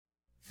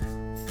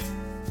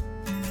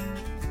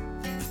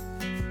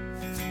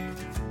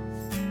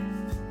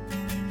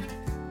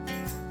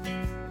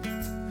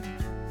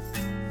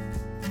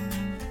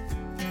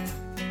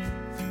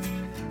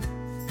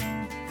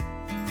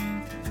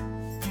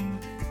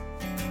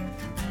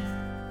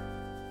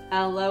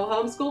Hello,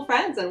 homeschool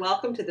friends, and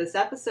welcome to this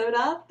episode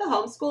of the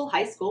Homeschool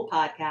High School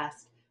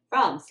Podcast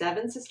from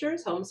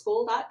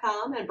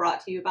SevenSistersHomeschool.com and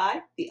brought to you by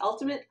the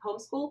Ultimate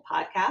Homeschool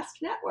Podcast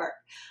Network.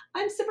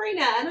 I'm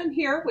Sabrina, and I'm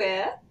here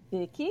with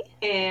Vicki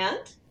and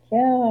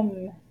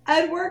Kim.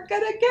 And we're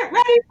going to get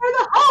ready for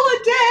the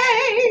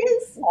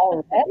holidays.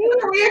 Already?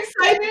 Are we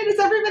excited? Is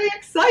everybody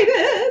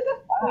excited?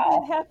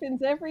 Wow. It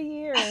happens every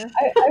year. I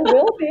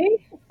will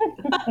be.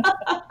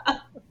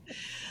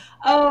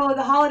 Oh,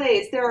 the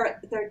holidays,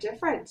 they're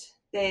different.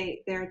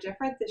 They're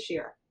different this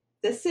year.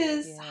 This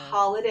is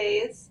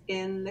holidays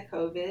in the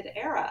COVID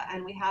era,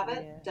 and we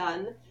haven't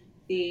done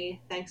the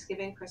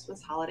Thanksgiving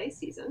Christmas holiday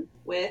season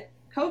with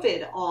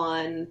COVID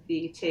on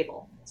the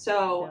table.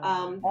 So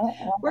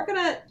we're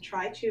going to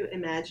try to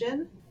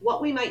imagine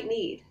what we might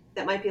need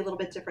that might be a little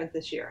bit different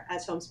this year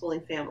as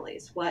homeschooling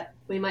families, what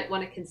we might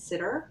want to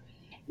consider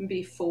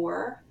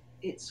before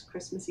it's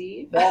Christmas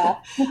Eve,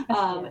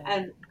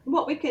 and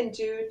what we can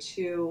do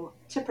to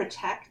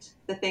protect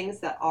the things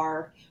that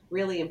are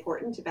really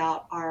important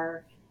about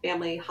our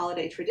family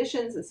holiday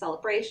traditions and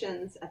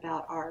celebrations,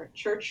 about our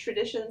church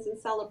traditions and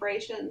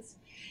celebrations,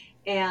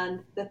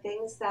 and the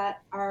things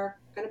that are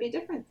going to be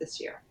different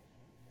this year.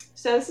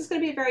 So this is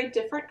going to be a very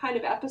different kind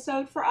of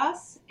episode for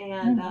us,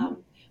 and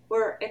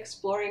we're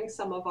exploring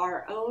some of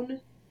our own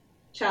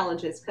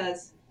challenges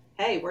because,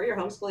 hey, we're your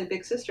homeschooling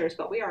big sisters,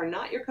 but we are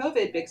not your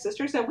COVID big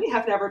sisters, and we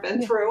have never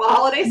been through a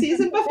holiday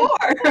season before.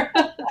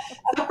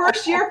 It's the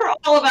first year for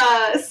all of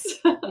us.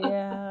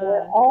 Yeah,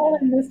 we're all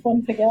in this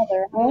one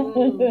together.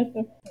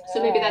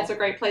 So maybe that's a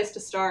great place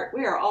to start.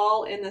 We are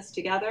all in this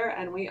together,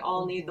 and we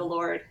all need the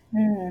Lord.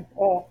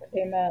 Oh,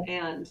 amen.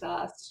 And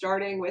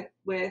starting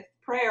with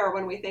prayer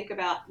when we think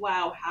about,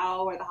 wow,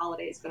 how are the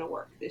holidays going to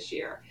work this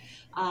year?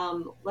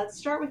 Let's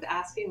start with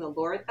asking the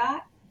Lord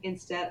that,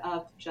 instead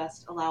of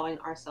just allowing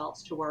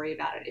ourselves to worry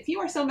about it. If you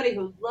are somebody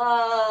who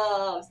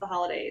loves the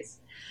holidays,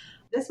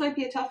 this might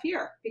be a tough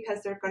year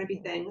because there are going to be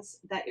things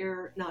that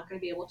you're not going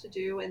to be able to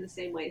do in the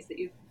same ways that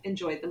you've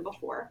enjoyed them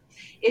before.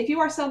 If you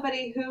are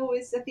somebody who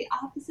is at the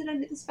opposite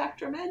end of the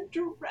spectrum and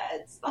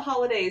dreads the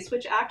holidays,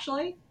 which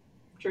actually,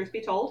 truth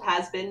be told,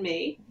 has been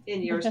me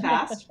in years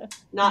past,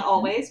 not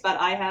always, but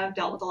I have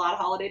dealt with a lot of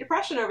holiday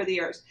depression over the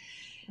years,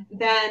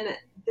 then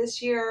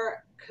this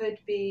year could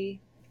be,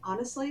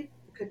 honestly,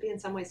 could be in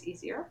some ways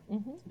easier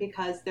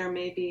because there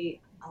may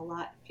be a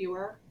lot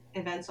fewer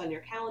events on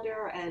your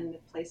calendar and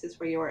places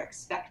where you are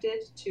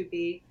expected to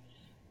be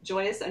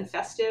joyous and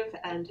festive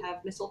and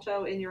have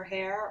mistletoe in your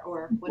hair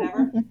or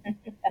whatever.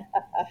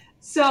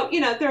 So,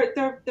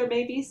 there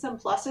may be some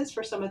pluses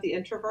for some of the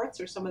introverts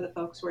or some of the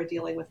folks who are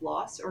dealing with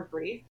loss or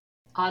grief.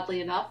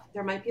 Oddly enough,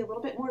 there might be a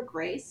little bit more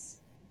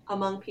grace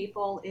among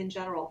people in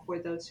general for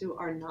those who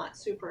are not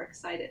super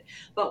excited.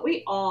 But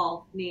we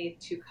all need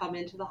to come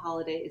into the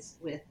holidays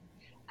with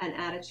an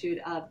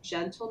attitude of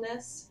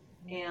gentleness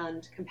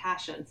and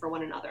compassion for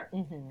one another,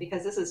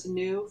 because this is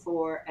new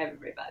for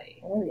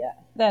everybody. Oh, yeah.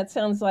 That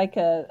sounds like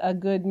a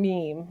good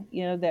meme,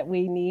 that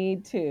we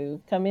need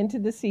to come into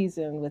the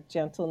season with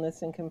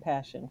gentleness and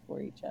compassion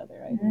for each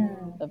other. I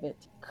love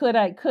it. Could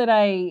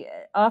I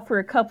offer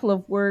a couple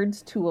of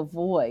words to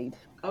avoid?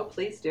 Oh,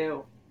 please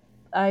do.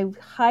 I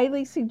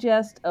highly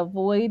suggest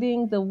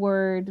avoiding the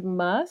word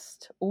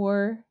must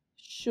or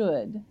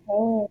should.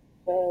 Oh,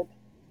 good.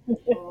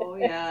 Oh,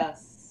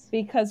 yes.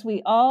 Because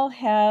we all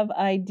have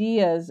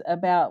ideas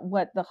about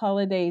what the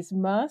holidays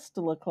must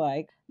look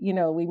like. We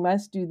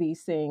must do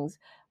these things,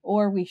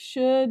 or we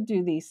should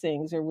do these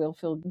things, or we'll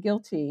feel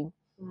guilty.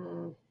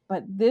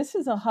 But this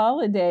is a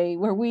holiday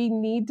where we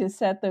need to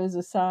set those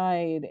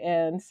aside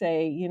and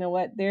say, you know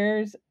what,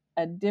 there's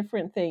a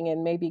different thing,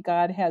 and maybe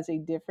God has a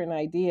different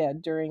idea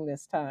during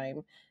this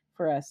time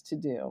for us to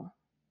do.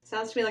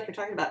 Sounds to me like you're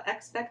talking about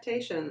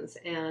expectations,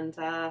 and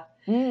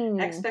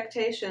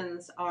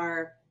expectations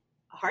are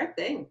a hard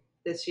thing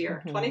this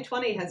year.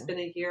 2020 has been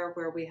a year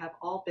where we have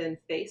all been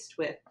faced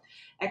with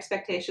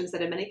expectations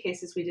that in many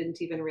cases we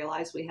didn't even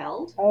realize we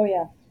held. Oh,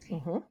 yeah.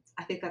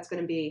 I think that's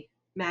going to be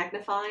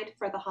magnified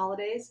for the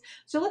holidays.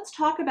 So let's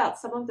talk about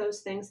some of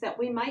those things that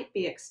we might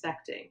be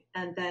expecting,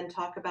 and then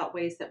talk about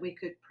ways that we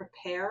could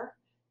prepare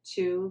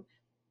to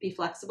be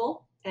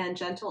flexible and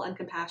gentle and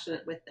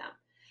compassionate with them.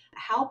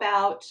 How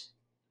about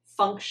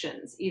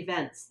functions,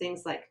 events,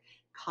 things like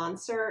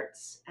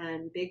concerts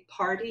and big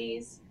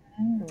parties,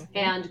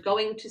 and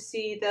going to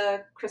see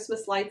the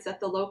Christmas lights at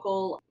the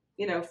local,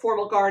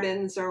 formal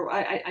gardens, or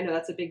I know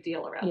that's a big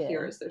deal around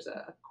here. There's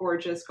a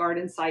gorgeous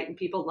garden site and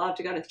people love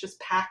to go, and it's just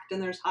packed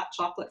and there's hot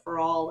chocolate for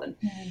all, and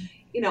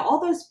all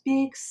those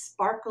big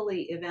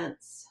sparkly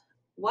events.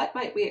 What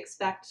might we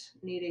expect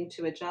needing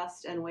to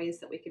adjust, and ways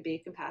that we could be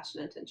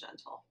compassionate and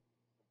gentle?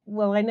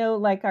 Well, I know,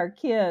 like our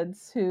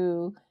kids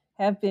who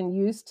have been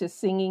used to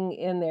singing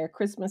in their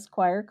Christmas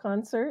choir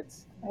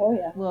concerts. Oh,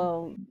 yeah.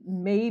 Will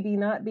maybe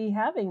not be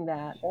having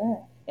that.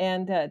 Sure.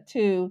 And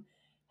to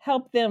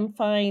help them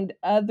find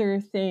other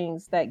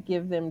things that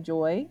give them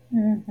joy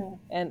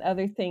and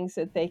other things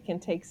that they can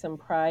take some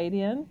pride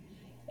in.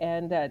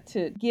 and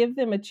to give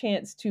them a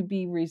chance to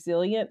be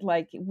resilient.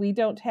 Like, we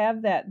don't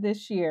have that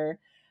this year,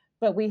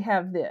 but we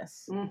have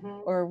this,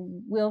 or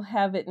we'll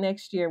have it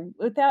next year,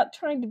 without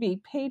trying to be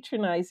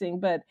patronizing,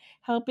 but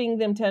helping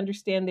them to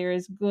understand there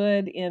is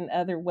good in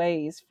other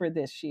ways for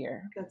this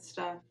year. Good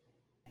stuff.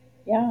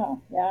 Yeah,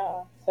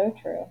 yeah, so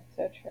true,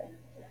 so true.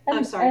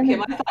 I'm sorry,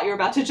 Kim. I thought you were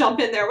about to jump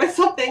in there with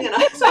something, and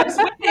so I was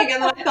waiting,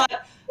 and then I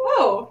thought,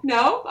 oh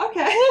no,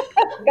 okay.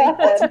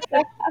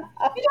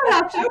 You don't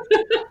have to.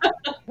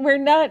 We're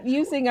not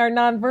using our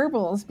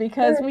nonverbals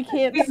because we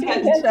can't see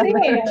each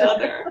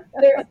other.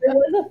 There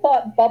was a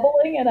thought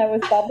bubbling, and I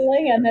was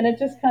bubbling, and then it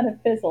just kind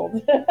of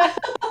fizzled.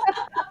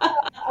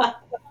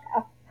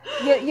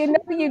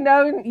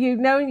 You've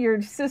known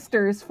your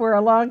sisters for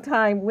a long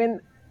time.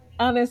 When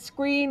on a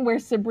screen where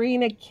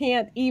Sabrina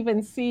can't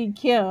even see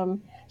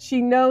Kim,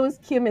 she knows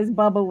Kim is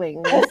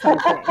bubbling with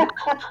something.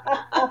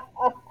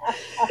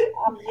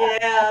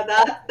 Yeah,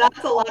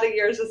 that's a lot of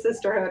years of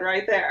sisterhood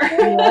right there.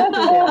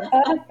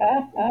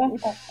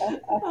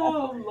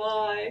 Oh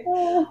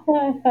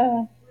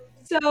my.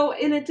 So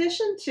in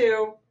addition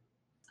to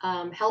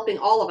helping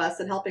all of us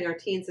and helping our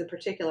teens in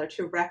particular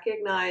to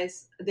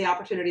recognize the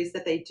opportunities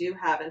that they do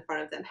have in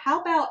front of them,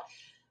 how about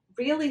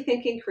really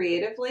thinking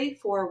creatively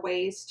for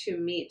ways to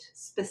meet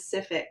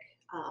specific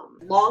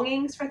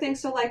longings for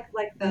things? So like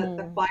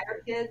the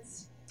choir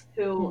kids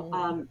who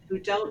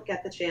don't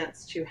get the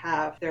chance to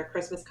have their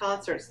Christmas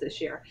concerts this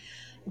year.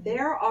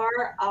 There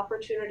are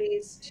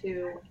opportunities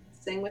to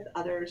sing with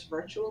others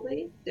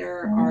virtually.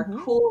 There are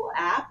cool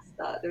apps.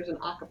 There's an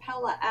a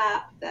cappella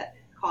app that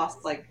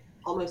costs like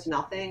almost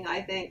nothing,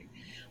 I think.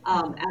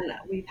 And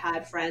we've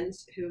had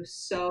friends who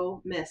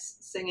so miss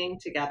singing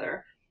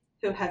together,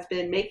 who have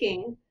been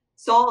making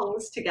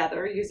songs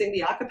together using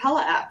the a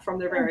cappella app from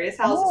their various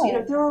houses. You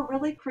know, there are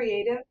really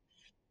creative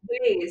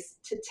ways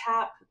to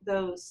tap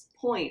those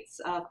points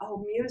of,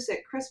 oh,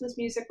 music, Christmas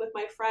music with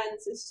my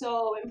friends is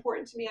so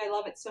important to me. I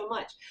love it so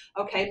much.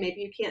 Okay,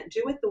 maybe you can't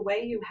do it the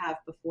way you have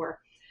before.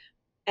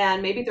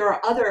 And maybe there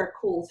are other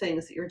cool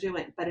things that you're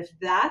doing. But if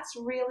that's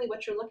really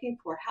what you're looking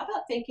for, how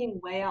about thinking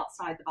way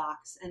outside the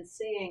box and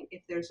seeing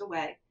if there's a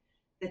way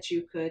that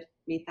you could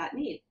meet that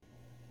need?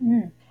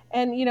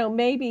 And,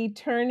 maybe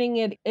turning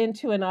it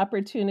into an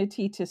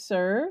opportunity to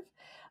serve.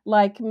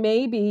 Like,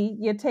 maybe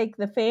you take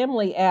the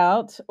family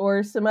out,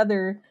 or some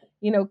other,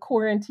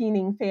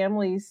 quarantining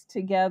families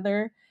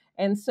together,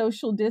 and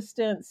social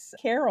distance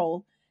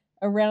carol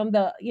around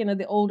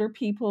the older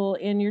people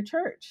in your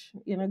church.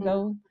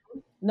 Go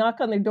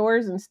knock on their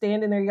doors and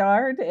stand in their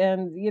yard,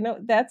 and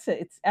that's it.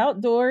 It's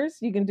outdoors.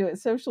 You can do it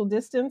social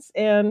distance,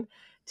 and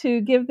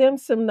to give them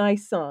some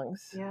nice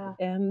songs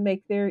and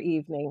make their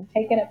evening.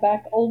 Taking it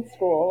back old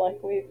school, like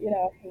I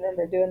can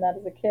remember doing that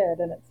as a kid,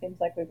 and it seems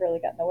like we've really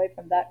gotten away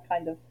from that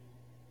kind of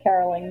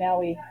caroling. Now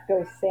we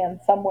go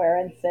stand somewhere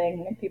and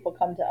sing, and people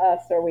come to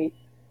us, or we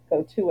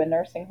go to a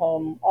nursing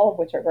home, all of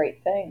which are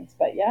great things.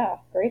 But yeah,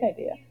 great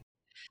idea.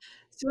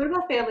 So what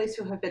about families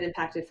who have been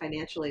impacted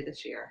financially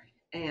this year,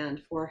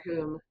 and for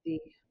whom the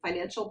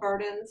financial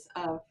burdens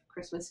of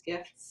Christmas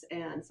gifts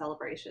and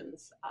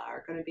celebrations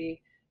are going to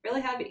be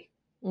really heavy?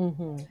 I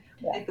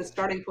think the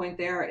starting point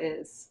there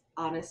is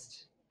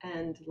honest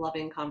and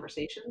loving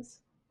conversations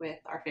with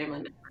our family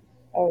members.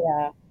 Oh,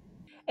 yeah.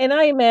 And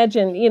I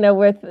imagine,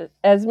 with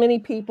as many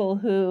people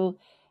who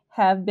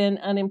have been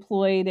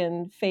unemployed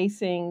and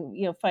facing,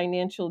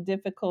 financial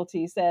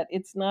difficulties, that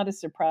it's not a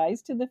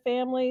surprise to the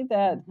family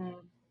that,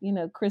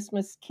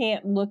 Christmas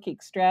can't look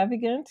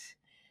extravagant.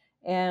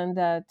 And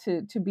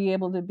to be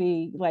able to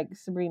be, like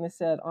Sabrina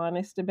said,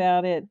 honest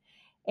about it,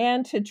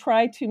 and to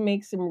try to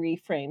make some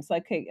reframes.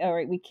 Like, okay, all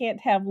right, we can't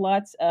have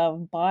lots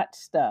of bought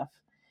stuff.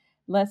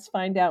 Let's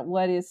find out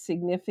what is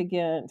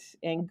significant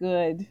and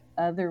good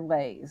other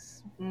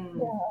ways.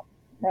 Yeah,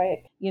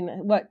 right.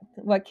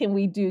 What can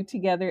we do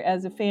together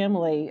as a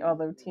family?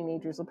 Although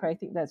teenagers will probably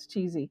think that's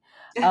cheesy.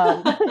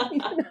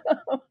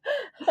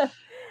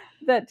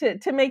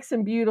 That to make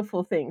some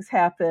beautiful things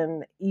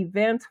happen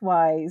event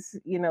wise,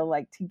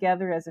 like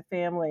together as a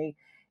family,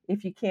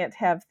 if you can't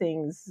have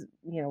things,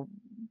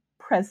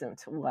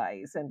 present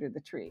wise under the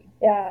tree.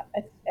 Yeah,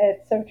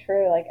 it's so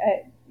true. Like,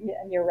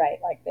 and you're right.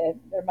 Like,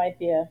 there might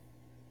be a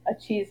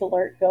cheese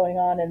alert going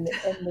on in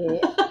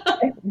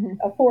the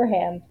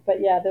beforehand, but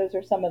yeah, those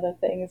are some of the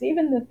things.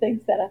 Even the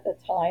things that at the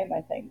time,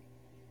 I think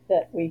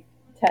that we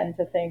tend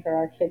to think, or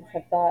our kids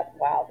have thought,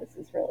 wow, this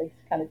is really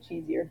kind of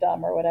cheesy or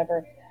dumb or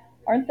whatever.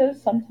 Aren't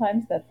those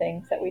sometimes the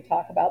things that we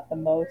talk about the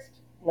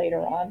most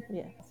later on?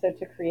 Yeah. So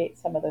to create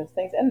some of those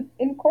things and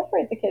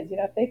incorporate the kids,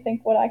 if they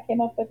think what I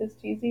came up with is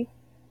cheesy,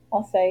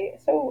 I'll say,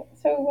 so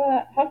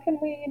how can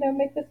we,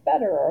 make this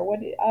better? Or what?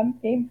 I'm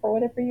game for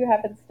whatever you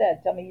have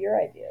instead. Tell me your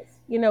ideas.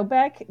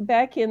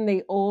 Back in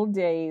the old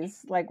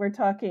days, like we're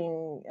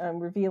talking,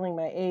 revealing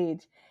my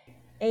age,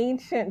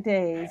 ancient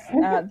days,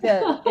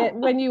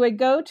 when you would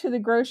go to the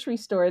grocery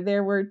store,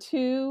 there were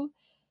two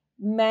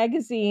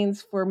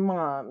magazines for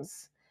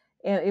moms,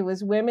 and it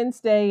was Women's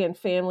Day and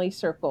Family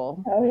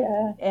Circle. Oh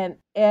yeah. And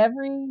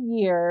every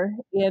year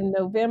in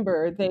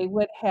November they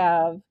would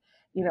have,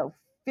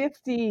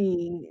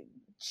 50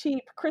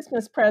 cheap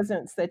Christmas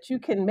presents that you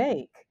can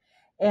make.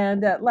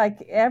 And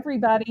like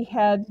everybody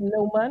had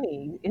no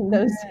money in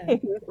those Mhm. days.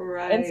 And so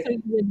Right.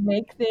 you would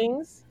make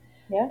things.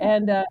 Yeah.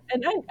 And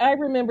I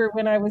remember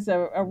when I was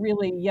a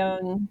really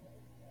young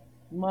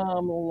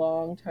mom a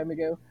long time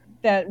ago,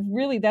 that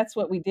really that's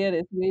what we did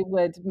is we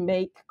would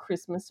make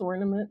Christmas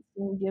ornaments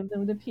and give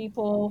them to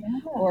people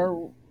Yeah.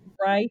 or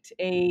write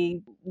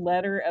a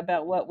letter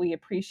about what we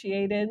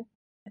appreciated.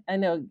 I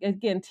know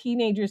again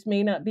teenagers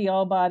may not be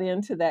all bought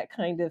into that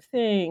kind of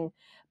thing,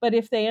 but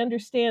if they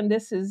understand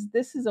this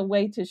is a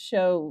way to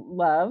show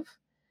love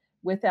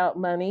without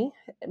money,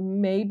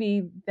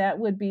 maybe that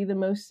would be the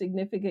most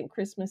significant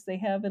Christmas they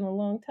have in a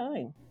long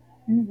time.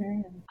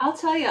 Mhm. I'll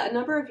tell you, a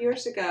number of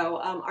years ago,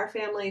 our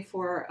family,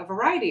 for a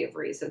variety of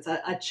reasons,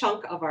 a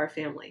chunk of our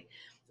family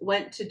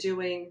went to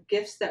doing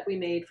gifts that we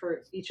made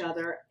for each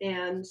other.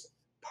 And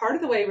part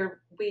of the way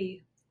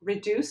we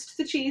reduced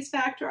the cheese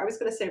factor, I was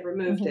going to say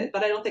removed Hmm. it,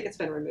 but I don't think it's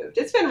been removed.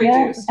 It's been Yeah.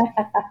 reduced,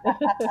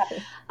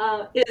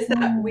 is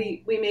that Mm.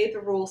 we made the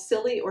rule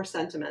silly or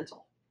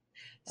sentimental.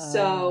 Ah.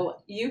 So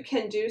you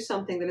can do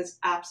something that is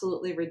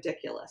absolutely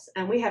ridiculous.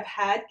 And we have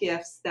had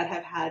gifts that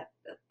have had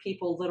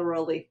people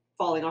literally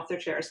falling off their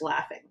chairs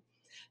laughing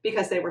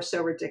because they were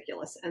so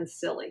ridiculous and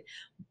silly.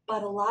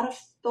 But a lot of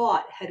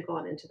thought had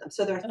gone into them.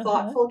 So they're Uh-huh.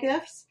 thoughtful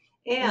gifts.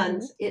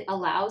 And Hmm. it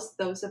allows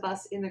those of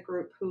us in the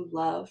group who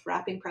love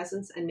wrapping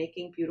presents and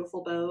making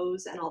beautiful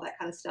bows and all that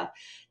kind of stuff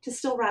to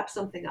still wrap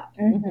something up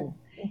Mhm.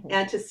 Hmm. Hmm.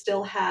 and to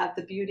still have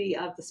the beauty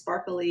of the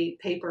sparkly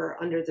paper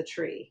under the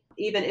tree,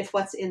 even if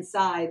what's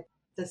inside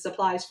the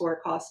supplies for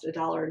it cost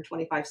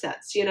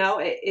 $1.25.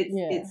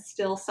 Yeah. It's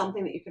still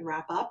something that you can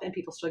wrap up, and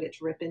people still get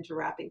to rip into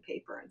wrapping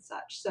paper and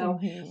such. So,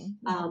 Hmm.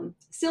 Hmm.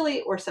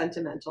 silly or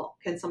sentimental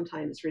can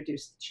sometimes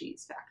reduce the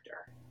cheese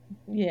factor.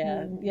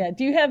 Yeah. Mhm. Yeah.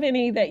 Do you have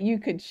any that you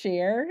could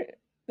share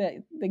that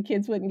the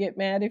kids wouldn't get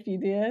mad if you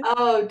did?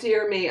 Oh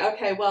dear me.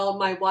 Okay, well,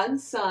 my one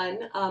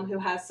son, who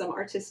has some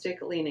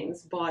artistic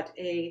leanings, bought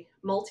a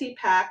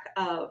multi-pack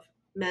of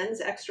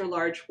men's extra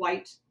large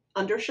white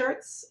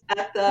undershirts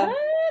at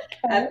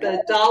Okay.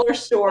 the dollar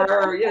store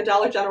or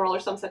Dollar General or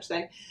some such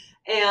thing,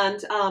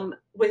 and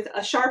with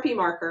a Sharpie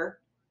marker,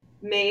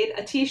 made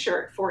a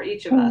T-shirt for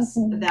each of us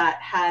Mhm.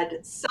 that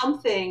had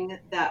something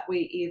that we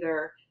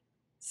either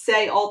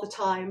say all the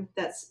time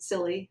that's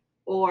silly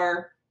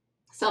or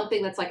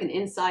something that's like an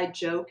inside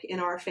joke in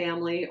our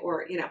family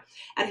or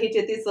and he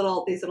did these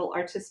little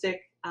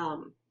artistic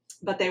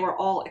but they were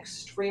all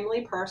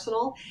extremely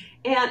personal,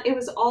 and it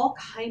was all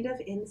kind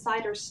of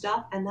insider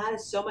stuff, and that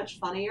is so much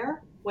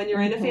funnier when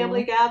you're in a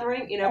family Hmm.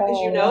 gathering, because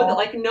Oh you know that yeah.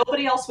 like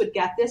nobody else would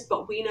get this,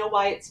 but we know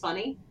why it's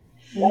funny.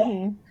 Yep.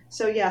 Hmm.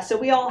 So yeah, so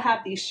we all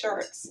have these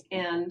shirts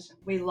and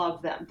we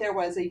love them. There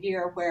was a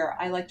year where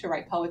I like to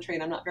write poetry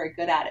and I'm not very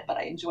good at it, but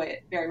I enjoy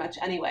it very much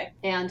anyway.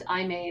 And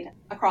I made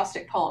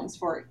acrostic poems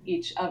for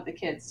each of the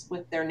kids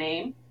with their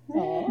name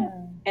Oh.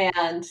 Mm.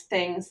 and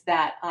things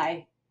that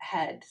I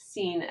had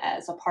seen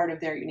as a part of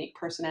their unique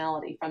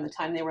personality from the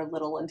time they were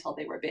little until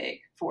they were big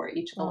for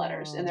each of the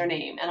letters in their Oh.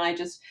 name. And I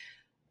just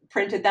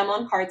printed them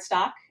on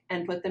cardstock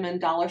and put them in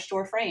dollar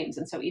store frames.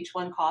 And so each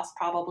one cost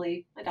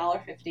probably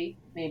 $1.50,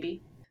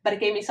 maybe. But it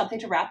gave me something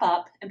to wrap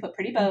up and put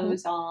pretty Hmm.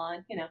 bows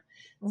on.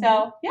 Hmm.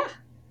 So yeah,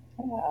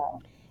 Wow.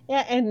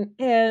 Yeah,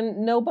 and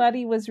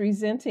nobody was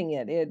resenting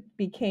it. It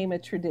became a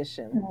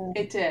tradition. Mm.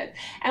 it did.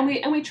 And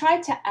we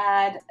tried to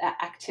add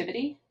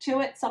activity to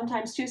it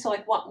sometimes too. So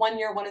like one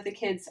year, one of the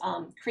kids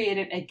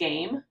created a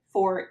game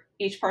for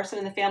each person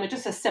in the family,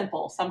 just a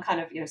simple, some kind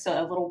of, so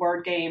a little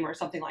word game or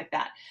something like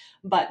that,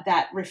 but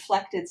that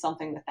reflected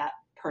something that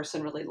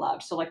person really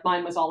loved. So like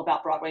mine was all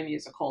about Broadway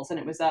musicals, and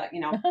it was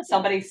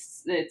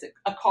it's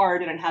a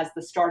card and it has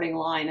the starting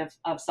line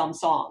of some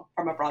song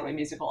from a Broadway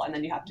musical, and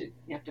then you have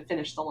to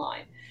finish the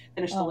line,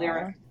 finish the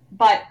lyric. Oh.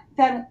 But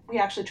then we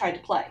actually tried to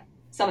play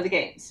some of the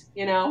games.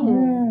 Hmm.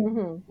 Mm.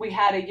 Hmm. We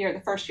had a year,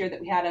 the first year that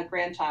we had a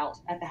grandchild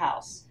at the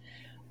house,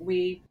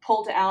 we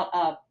pulled out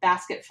a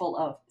basket full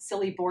of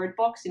silly board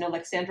books,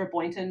 like Sandra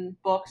Boynton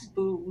books,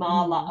 Boo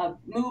Ma La, Hmm.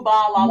 Moo Ba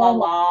La La Mama.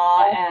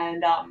 La,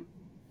 and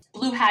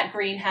Blue Hat,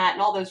 Green Hat,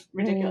 and all those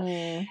ridiculous.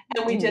 Hmm.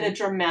 And we did a Hmm.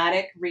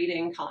 dramatic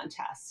reading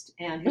contest,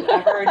 and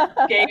whoever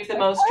gave the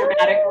most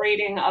dramatic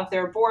reading of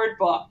their board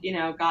book,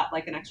 got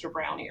like an extra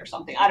brownie or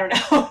something. I don't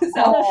know.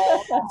 so,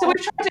 Oh. so we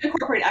tried to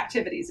incorporate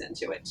activities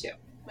into it too,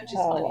 which is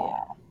Oh fun. Yeah.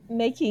 wow.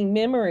 Making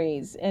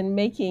memories and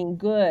making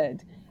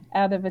good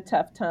out of a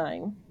tough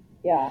time.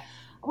 Yeah.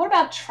 What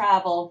about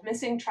travel?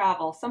 Missing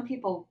travel. Some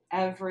people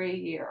every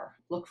year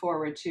look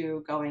forward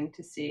to going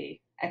to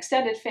see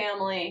extended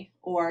family,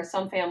 or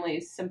some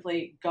families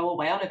simply go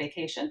away on a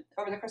vacation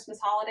over the Christmas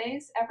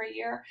holidays every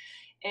year.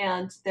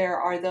 And there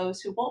are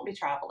those who won't be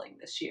traveling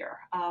this year.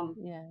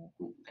 Yeah.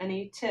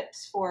 Any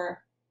tips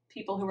for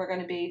people who are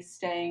going to be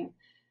staying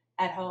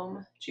at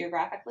home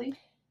geographically?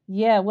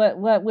 Yeah,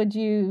 what would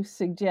you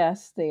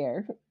suggest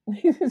there? I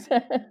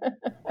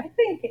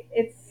think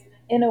it's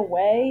in a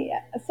way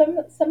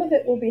some of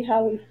it will be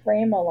how we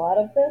frame a lot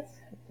of this,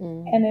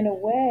 Mm. and in a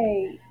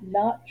way,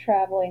 not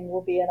traveling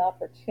will be an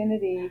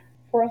opportunity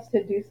for us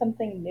to do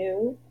something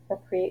new or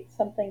create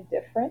something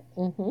different.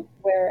 Mm-hmm.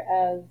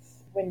 Whereas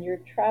when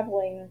you're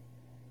traveling,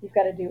 you've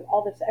got to do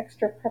all this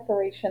extra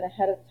preparation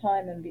ahead of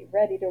time and be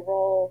ready to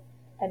roll.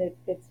 And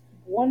it's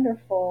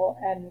wonderful.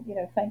 And,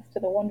 thanks to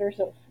the wonders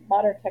of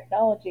modern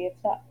technology,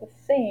 it's not the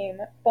same.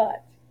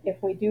 But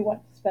if we do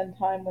want to spend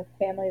time with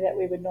family that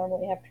we would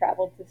normally have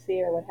traveled to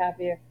see or what have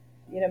you,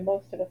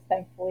 most of us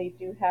thankfully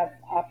do have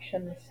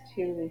options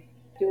to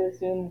do a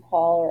Zoom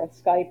call or a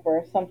Skype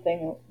or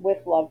something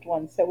with loved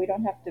ones. So we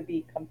don't have to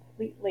be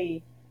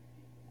completely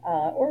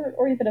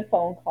or even a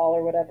phone call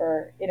or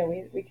whatever,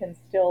 we can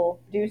still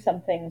do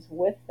some things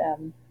with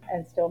them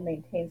and still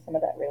maintain some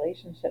of that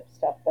relationship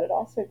stuff. But it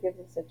also gives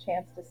us a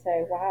chance to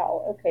say,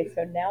 wow, okay,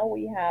 so now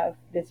we have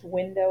this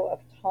window of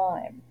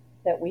time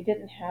that we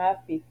didn't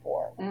have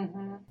before.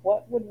 Mm-hmm.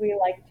 What would we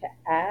like to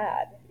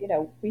add?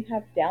 We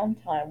have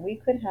downtime. We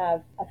could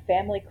have a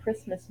family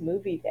Christmas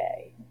movie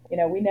day.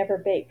 We never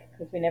bake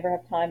because we never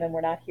have time and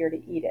we're not here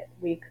to eat it.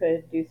 We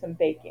could do some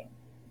baking.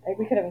 Like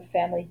we could have a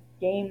family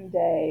game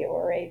day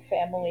or a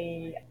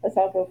family, let's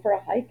all go for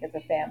a hike as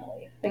a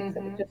family, things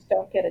that we just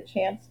don't get a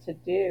chance to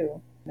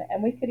do.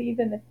 And we could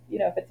even,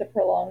 if it's a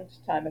prolonged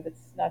time, if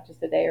it's not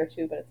just a day or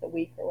two, but it's a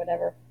week or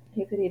whatever,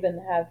 you could even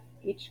have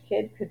each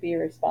kid could be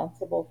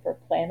responsible for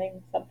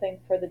planning something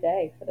for the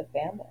day for the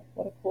family.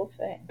 What a cool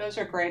thing. Those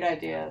are great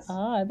ideas.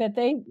 I bet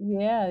they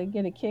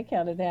get a kick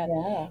out of that.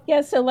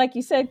 Yeah. So like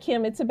you said,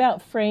 Kim, it's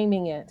about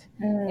framing it.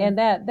 And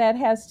that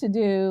has to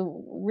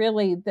do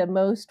really the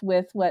most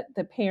with what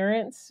the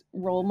parents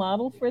role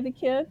model for the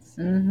kids.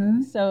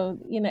 Mm-hmm. So,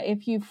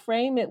 if you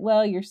frame it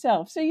well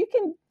yourself, so you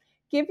can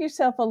give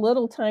yourself a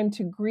little time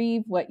to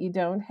grieve what you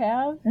don't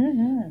have,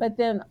 but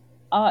then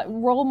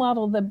role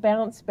model the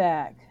bounce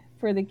back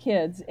for the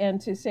kids and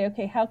to say,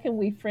 okay, how can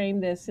we frame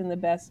this in the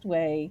best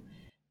way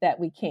that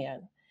we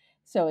can?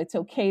 So it's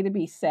okay to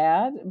be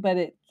sad, but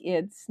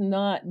it's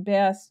not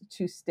best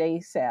to stay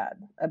sad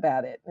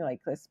about it.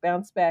 Like, let's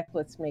bounce back,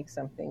 let's make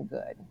something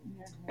good.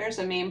 There's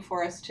a meme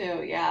for us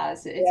too. Yeah,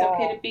 it's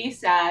okay to be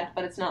sad,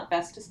 but it's not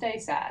best to stay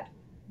sad.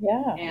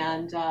 Yeah.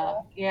 And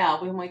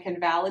when we can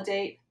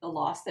validate the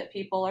loss that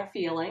people are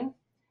feeling,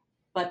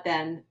 but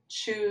then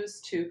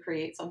choose to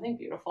create something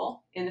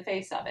beautiful in the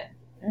face of it.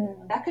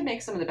 That could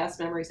make some of the best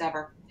memories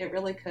ever. It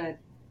really could.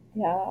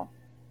 Yeah.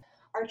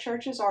 Our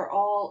churches are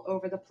all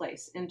over the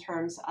place in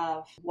terms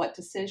of what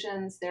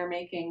decisions they're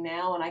making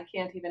now, and I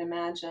can't even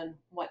imagine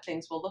what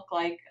things will look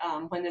like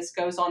when this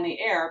goes on the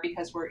air,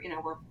 because we're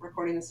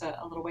recording this a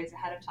little ways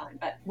ahead of time.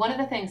 But one of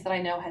the things that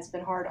I know has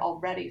been hard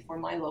already for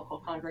my local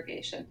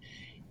congregation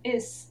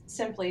is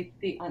simply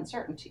the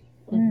uncertainty.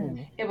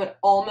 Mm-hmm. It would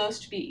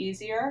almost be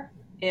easier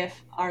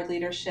if our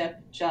leadership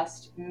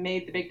just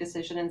made the big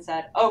decision and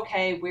said,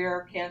 okay,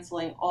 we're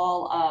canceling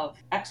all of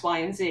X, Y,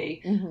 and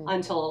Z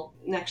until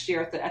next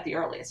year at the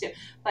earliest.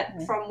 But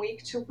from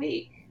week to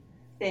week,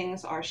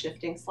 things are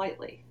shifting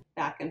slightly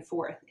back and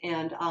forth.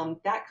 And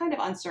that kind of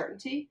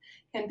uncertainty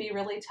can be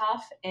really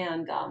tough.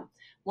 And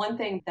one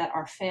thing that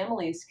our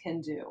families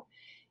can do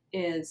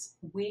is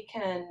we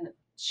can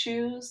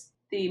choose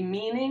the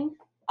meaning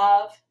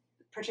of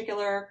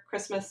particular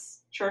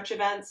Christmas church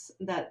events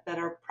that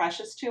are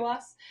precious to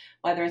us,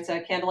 whether it's a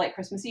candlelight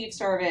Christmas Eve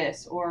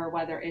service or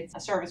whether it's a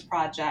service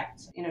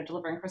project,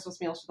 delivering Christmas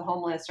meals to the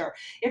homeless, or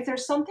if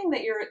there's something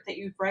that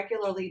you've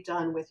regularly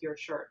done with your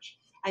church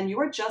and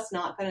you're just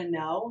not going to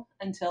know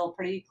until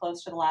pretty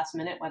close to the last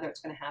minute whether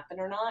it's going to happen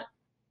or not.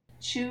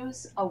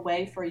 Choose a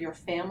way for your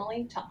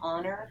family to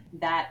honor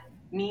that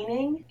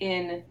meaning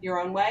in your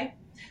own way,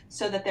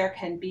 so that there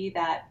can be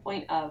that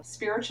point of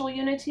spiritual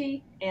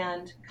unity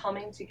and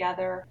coming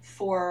together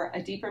for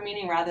a deeper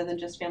meaning rather than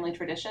just family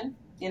tradition,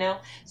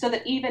 so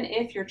that even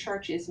if your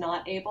church is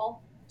not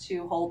able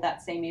to hold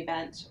that same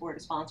event or to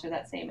sponsor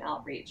that same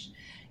outreach,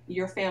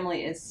 your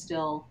family is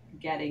still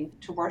getting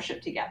to worship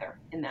together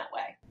in that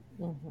way.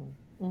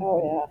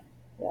 Oh,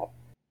 yeah.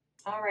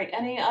 All right.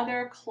 Any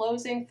other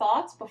closing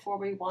thoughts before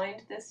we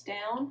wind this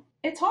down?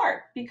 It's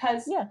hard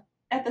because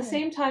at the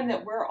same time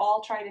that we're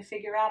all trying to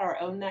figure out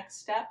our own next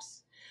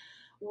steps,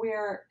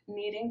 we're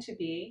needing to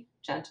be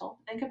gentle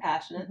and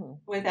compassionate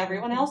with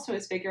everyone else who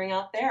is figuring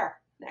out their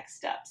next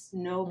steps.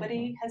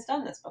 Nobody has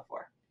done this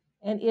before.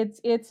 And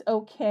it's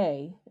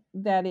okay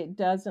that it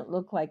doesn't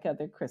look like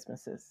other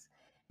Christmases.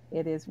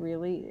 It is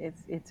really,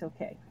 it's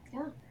okay.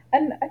 Yeah.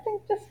 And I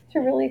think just to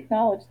really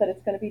acknowledge that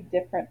it's going to be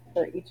different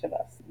for each of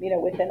us,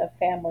 within a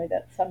family,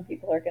 that some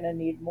people are going to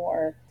need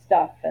more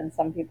stuff and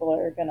some people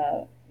are going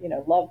to,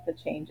 love the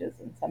changes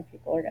and some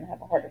people are going to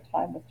have a harder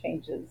time with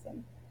changes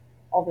and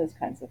all those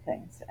kinds of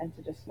things. And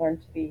to just learn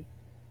to be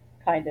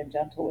kind and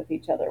gentle with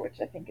each other, which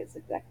I think is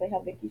exactly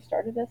how Vicki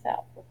started us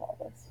out with all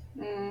this.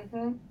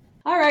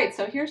 All right.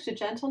 So here's to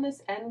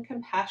gentleness and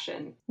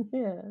compassion.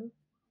 Yeah.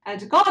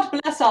 And God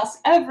bless us,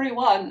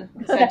 everyone,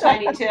 said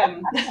Tiny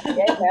Tim.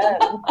 Amen.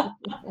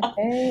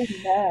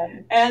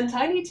 Amen. And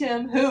Tiny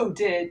Tim, who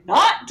did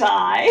not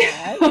die.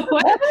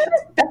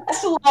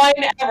 Best line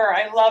ever.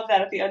 I love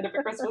that at the end of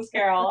A Christmas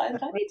Carol. And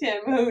Tiny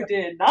Tim, who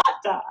did not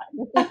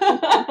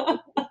die.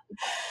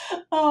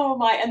 Oh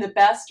my, and the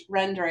best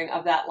rendering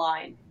of that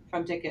line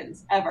from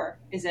Dickens ever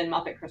is in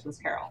Muppet Christmas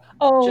Carol.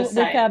 Oh, Just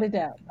saying. without a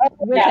doubt.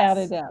 Without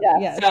a Yes. doubt. Yes.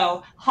 Yes.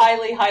 So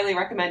highly, highly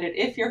recommended.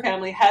 If your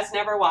family has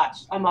never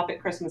watched A Muppet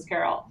Christmas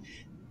Carol,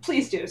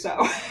 please do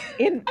so.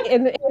 In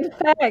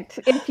fact,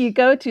 if you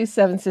go to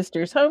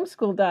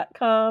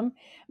sevensistershomeschool.com,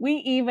 we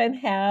even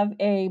have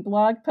a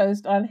blog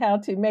post on how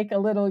to make a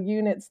little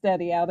unit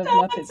study out of That's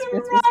Muppets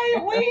Christmas right.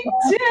 Carol. We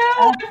do.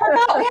 I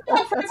forgot we have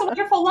one for It's a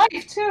Wonderful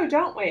Life too,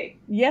 don't we?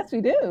 Yes,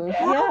 we do.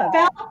 How Yeah.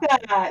 about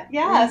that?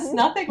 Yes. Mhm.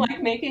 Nothing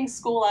like making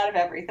school out of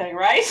everything,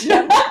 right?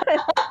 Yep.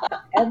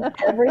 And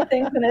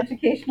everything's an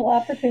educational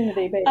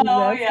opportunity, baby. Oh,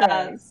 That's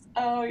right. yes.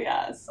 Oh,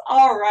 yes.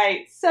 All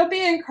right. So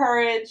be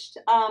encouraged,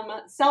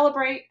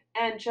 celebrate,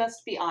 and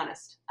just be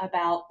honest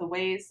about the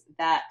ways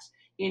that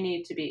you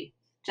need to be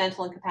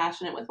gentle and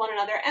compassionate with one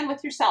another and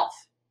with yourself.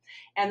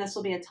 And this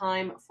will be a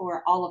time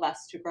for all of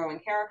us to grow in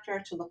character,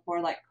 to look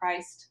more like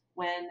Christ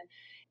when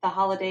the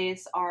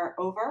holidays are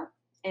over,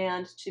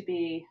 and to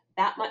be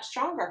that much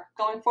stronger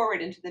going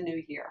forward into the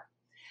new year.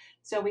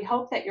 So we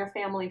hope that your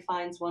family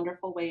finds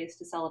wonderful ways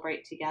to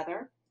celebrate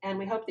together. And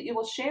we hope that you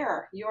will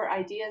share your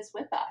ideas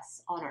with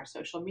us on our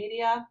social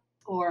media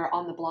or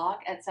on the blog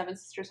at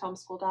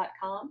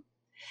sevensistershomeschool.com.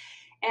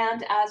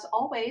 And as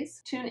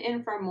always, tune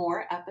in for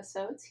more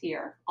episodes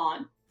here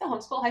on the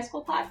Homeschool High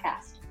School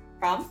Podcast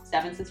from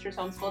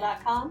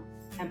sevensistershomeschool.com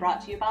and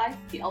brought to you by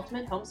the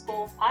Ultimate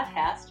Homeschool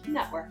Podcast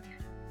Network.